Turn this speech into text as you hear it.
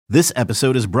This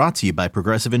episode is brought to you by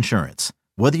Progressive Insurance.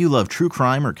 Whether you love true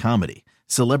crime or comedy,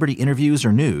 celebrity interviews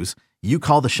or news, you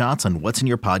call the shots on what's in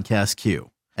your podcast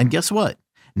queue. And guess what?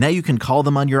 Now you can call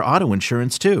them on your auto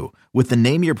insurance too with the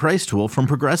Name Your Price tool from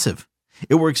Progressive.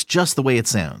 It works just the way it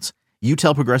sounds. You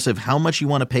tell Progressive how much you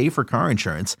want to pay for car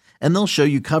insurance, and they'll show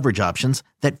you coverage options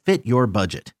that fit your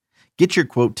budget. Get your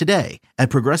quote today at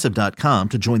Progressive.com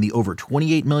to join the over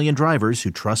 28 million drivers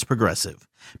who trust Progressive.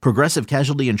 Progressive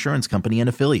Casualty Insurance Company and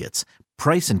Affiliates.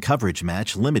 Price and coverage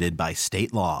match limited by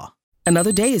state law.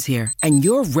 Another day is here, and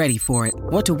you're ready for it.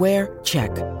 What to wear?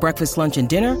 Check. Breakfast, lunch, and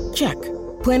dinner? Check.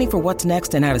 Planning for what's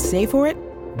next and how to save for it?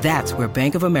 That's where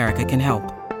Bank of America can help.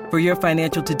 For your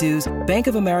financial to-dos, Bank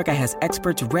of America has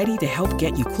experts ready to help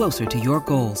get you closer to your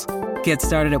goals. Get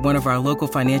started at one of our local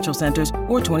financial centers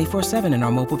or 24/7 in our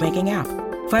mobile banking app.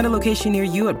 Find a location near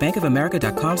you at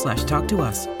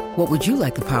bankofamerica.com/talktous. What would you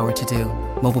like the power to do?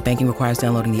 Mobile banking requires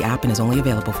downloading the app and is only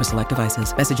available for select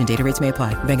devices. Message and data rates may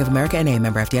apply. Bank of America N.A.,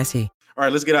 member FDIC. All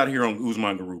right, let's get out of here on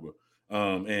Usman Garuba.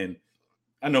 And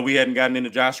I know we hadn't gotten into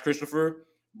Josh Christopher,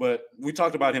 but we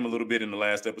talked about him a little bit in the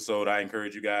last episode. I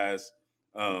encourage you guys,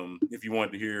 if you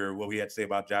wanted to hear what we had to say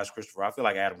about Josh Christopher. I feel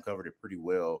like Adam covered it pretty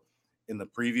well in the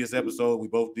previous episode we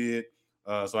both did.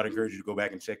 So I'd encourage you to go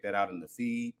back and check that out in the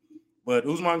feed. But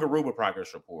Usman Garuba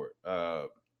progress report.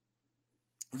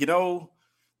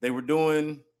 They were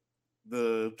doing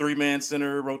the three-man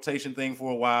center rotation thing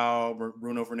for a while.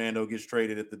 Bruno Fernando gets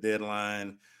traded at the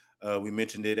deadline. We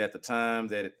mentioned it at the time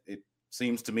that it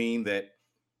seems to mean that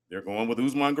they're going with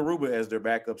Usman Garuba as their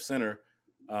backup center.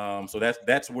 So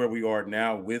that's where we are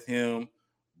now with him.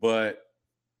 But,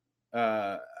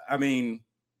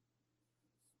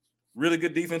 really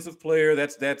good defensive player.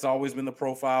 That's always been the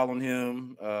profile on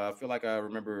him. I feel like I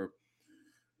remember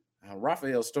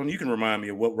Rafael Stone. You can remind me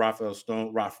of what Rafael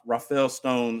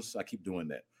Stone's. I keep doing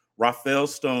that. Rafael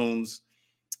Stone's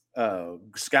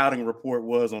scouting report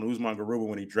was on Usman Garuba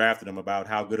when he drafted him about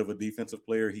how good of a defensive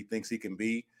player he thinks he can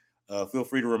be. Feel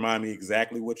free to remind me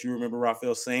exactly what you remember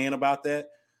Rafael saying about that.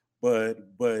 But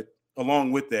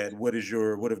along with that, what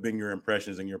have been your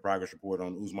impressions and your progress report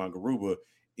on Usman Garuba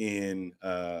in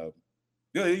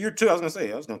year two? I was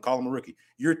going to call him a rookie.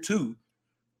 Year two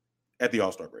at the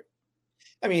All-Star break.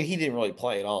 I mean, he didn't really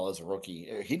play at all as a rookie.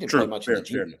 He didn't play much in the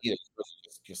G League either.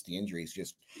 Just the injuries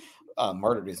just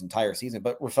murdered his entire season.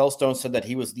 But Rafael Stone said that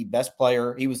he was the best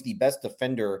player. He was the best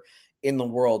defender in the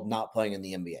world not playing in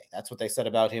the NBA. That's what they said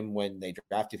about him when they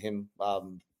drafted him,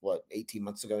 18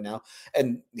 months ago now.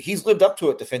 And he's lived up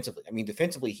to it defensively. I mean,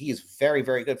 defensively, he is very,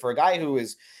 very good. For a guy who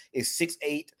is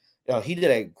 6'8", he did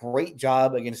a great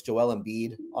job against Joel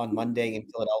Embiid on Monday in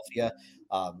Philadelphia.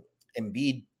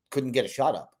 Embiid couldn't get a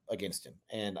shot up against him.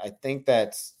 And I think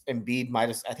that Embiid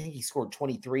I think he scored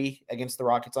 23 against the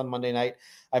Rockets on Monday night.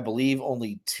 I believe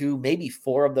only 2, maybe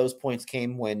 4 of those points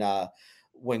came when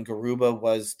Garuba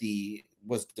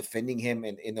was defending him,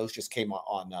 and those just came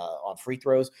on free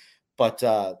throws. But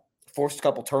forced a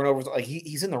couple turnovers. Like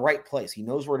he's in the right place. He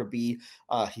knows where to be.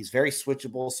 He's very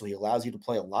switchable, so he allows you to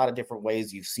play a lot of different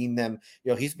ways. You've seen them.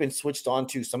 He's been switched on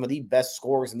to some of the best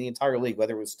scorers in the entire league,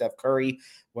 whether it was Steph Curry,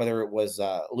 whether it was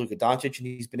Luka Doncic, and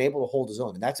he's been able to hold his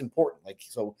own, and that's important.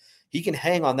 So he can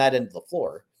hang on that end of the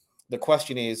floor. The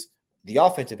question is the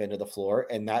offensive end of the floor,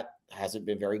 and that hasn't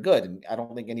been very good. And I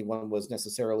don't think anyone was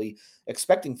necessarily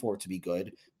expecting for it to be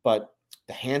good, but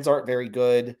the hands aren't very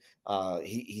good.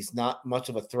 He's not much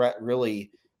of a threat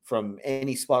really from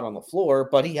any spot on the floor,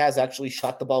 but he has actually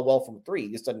shot the ball well from three.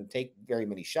 He just doesn't take very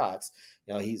many shots.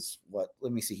 He's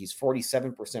he's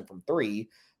 47% from three,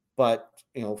 but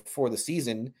for the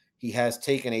season, he has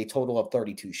taken a total of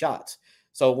 32 shots.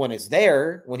 So when it's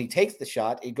there, when he takes the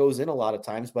shot, it goes in a lot of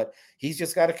times, but he's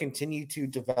just got to continue to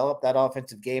develop that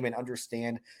offensive game and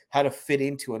understand how to fit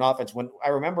into an offense. When I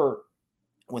remember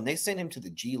when they sent him to the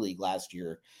G League last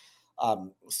year,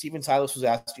 Steven Silas was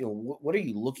asked, what are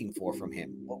you looking for from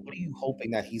him? What are you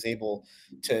hoping that he's able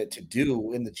to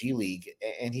do in the G League?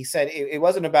 And he said it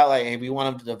wasn't about like, hey, we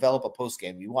want him to develop a post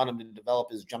game. We want him to develop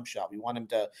his jump shot. We want him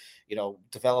to,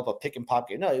 develop a pick and pop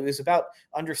game. No, it was about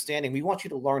understanding. We want you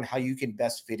to learn how you can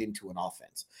best fit into an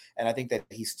offense. And I think that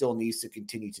he still needs to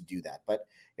continue to do that. But,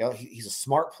 he's a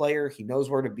smart player. He knows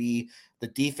where to be. The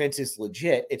defense is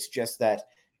legit. It's just that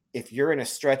if you're in a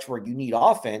stretch where you need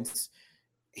offense,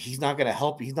 he's not going to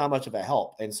help. He's not much of a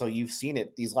help. And so you've seen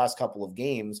it these last couple of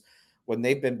games when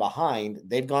they've been behind,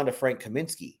 they've gone to Frank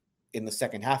Kaminsky in the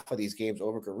second half of these games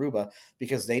over Garuba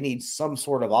because they need some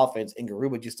sort of offense, and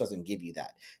Garuba just doesn't give you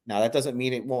that. Now, that doesn't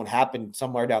mean it won't happen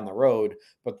somewhere down the road,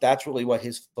 but that's really what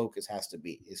his focus has to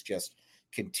be. It's just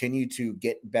continue to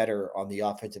get better on the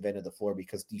offensive end of the floor,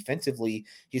 because defensively,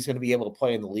 he's going to be able to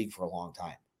play in the league for a long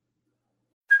time.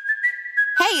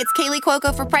 Hey, it's Kaylee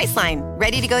Cuoco for Priceline.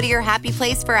 Ready to go to your happy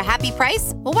place for a happy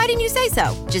price? Well, why didn't you say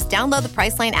so? Just download the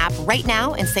Priceline app right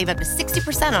now and save up to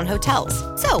 60% on hotels.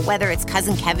 So whether it's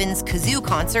Cousin Kevin's Kazoo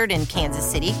Concert in Kansas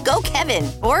City, go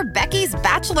Kevin, or Becky's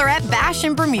Bachelorette Bash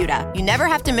in Bermuda, you never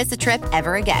have to miss a trip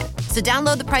ever again. So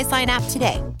download the Priceline app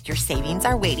today. Your savings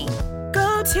are waiting.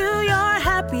 Go to your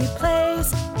happy place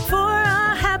for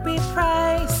a happy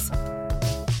price.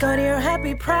 Go to your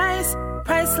happy price,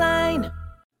 Priceline.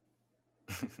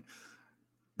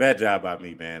 Bad job by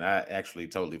me, man. I actually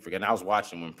totally forget. And I was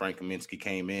watching when Frank Kaminsky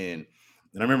came in,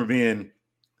 and I remember being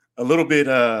a little bit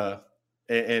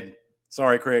and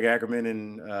sorry, Craig Ackerman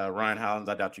and Ryan Hollins.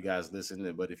 I doubt you guys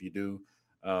listen, but if you do,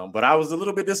 but I was a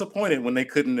little bit disappointed when they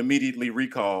couldn't immediately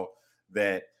recall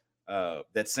that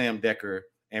that Sam Decker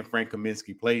and Frank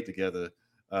Kaminsky played together.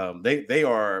 They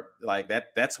are like that.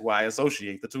 That's who I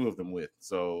associate the two of them with.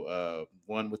 So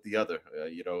one with the other.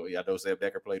 I know Sam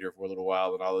Decker played here for a little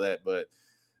while and all of that, but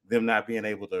them not being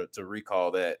able to recall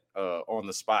that on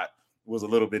the spot was a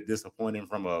little bit disappointing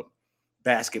from a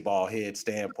basketball head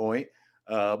standpoint.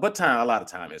 But a lot of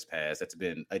time has passed. That's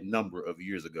been a number of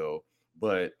years ago.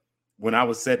 But when I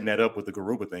was setting that up with the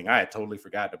Garuba thing, I had totally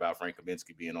forgotten about Frank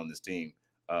Kaminsky being on this team.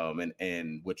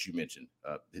 And what you mentioned,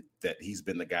 that he's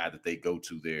been the guy that they go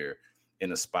to there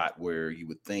in a spot where you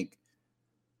would think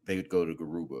they would go to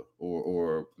Garuba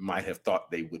or might have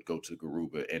thought they would go to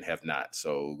Garuba and have not.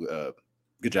 So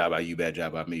good job by you, bad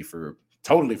job by me for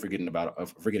totally forgetting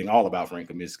all about Frank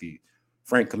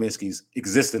Kaminsky's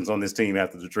existence on this team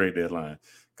after the trade deadline,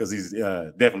 because he's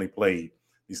definitely played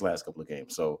these last couple of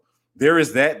games. So there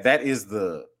is that. That is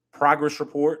the progress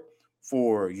report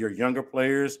for your younger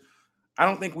players. I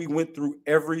don't think we went through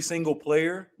every single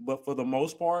player, but for the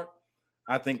most part,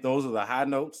 I think those are the high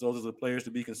notes. Those are the players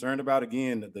to be concerned about.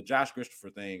 Again, the Josh Christopher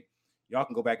thing, y'all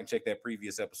can go back and check that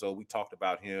previous episode. We talked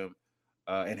about him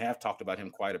and have talked about him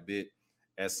quite a bit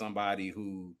as somebody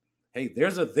who, hey,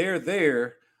 there's a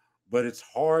there, but it's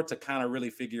hard to kind of really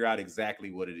figure out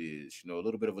exactly what it is. A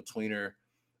little bit of a tweener,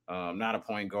 not a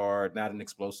point guard, not an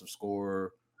explosive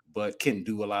scorer, but can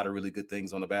do a lot of really good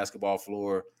things on the basketball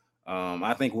floor.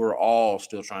 I think we're all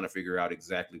still trying to figure out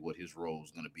exactly what his role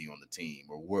is going to be on the team,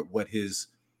 or what his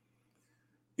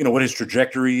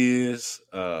trajectory is,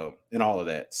 and all of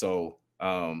that. So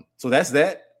that's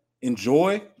that.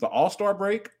 Enjoy the All-Star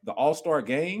break, the All-Star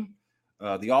game,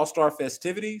 the All-Star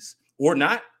festivities, or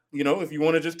not. If you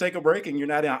want to just take a break and you're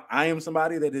not, I am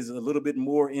somebody that is a little bit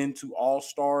more into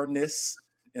All-Star-ness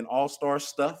and All-Star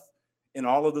stuff in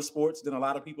all of the sports than a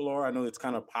lot of people are. I know it's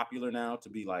kind of popular now to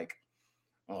be like,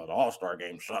 oh, the All-Star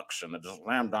game sucks and the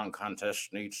slam dunk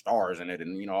contest needs stars in it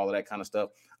and, all of that kind of stuff.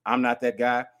 I'm not that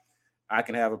guy. I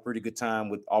can have a pretty good time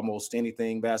with almost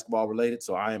anything basketball related,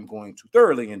 so I am going to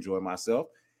thoroughly enjoy myself.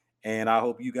 And I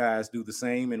hope you guys do the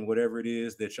same in whatever it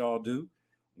is that y'all do.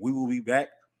 We will be back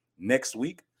next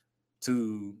week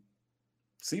to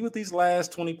see what these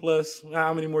last 20 plus,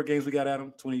 how many more games we got at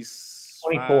them?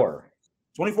 24.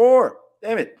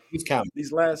 Damn it. Who's counting?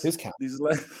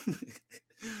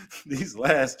 These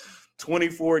last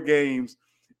 24 games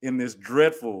in this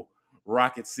dreadful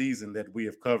Rocket season that we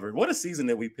have covered. What a season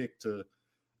that we picked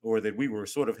that we were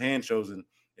sort of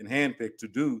handpicked to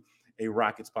do a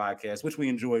Rockets podcast, which we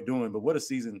enjoy doing. But what a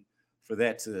season for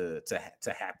that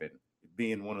to happen,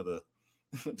 being one of the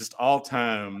just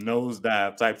all-time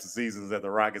nosedive types of seasons that the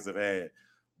Rockets have had.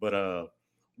 But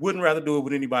wouldn't rather do it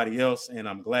with anybody else, and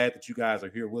I'm glad that you guys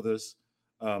are here with us.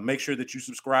 Make sure that you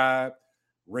subscribe,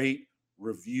 rate,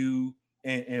 review,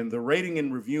 and the rating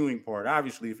and reviewing part.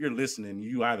 Obviously, if you're listening,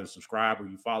 you either subscribe or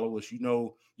you follow us.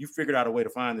 You figured out a way to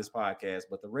find this podcast,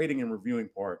 but the rating and reviewing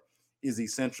part is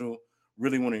essential.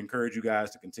 Really want to encourage you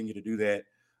guys to continue to do that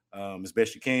as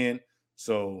best you can.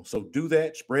 So do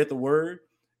that, spread the word.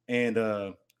 And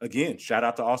again, shout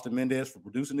out to Austin Mendez for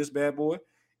producing this bad boy.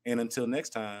 And until next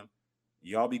time,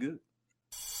 y'all be good.